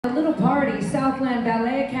party, Southland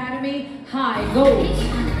Ballet Academy, high gold.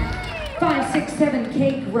 5, 6, 7,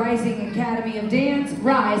 Cake Rising Academy of Dance,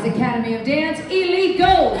 Rise Academy of Dance, elite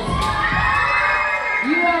gold.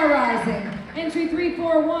 You are rising. Entry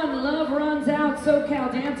 341, Love Runs Out,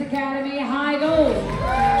 SoCal Dance Academy, high gold.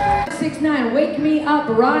 6-9, Wake Me Up,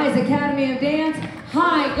 Rise Academy of Dance,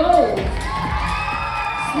 high gold.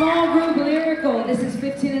 Small group lyrical, this is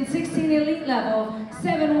 15 and 16 elite level.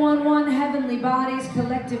 711 Heavenly Bodies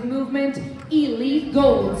Collective Movement, elite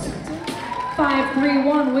golds.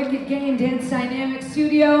 531 Wicked Game Dance Dynamic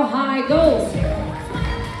Studio, high gold.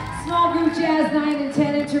 Small group jazz 9 and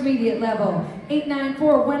 10 intermediate level.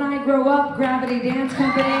 894 When I Grow Up Gravity Dance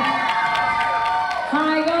Company,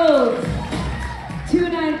 high gold.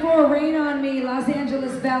 294 Rain on Me Los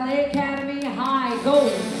Angeles Ballet Academy, high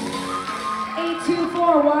gold.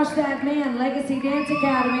 824 Wash That Man Legacy Dance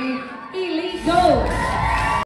Academy, elite gold.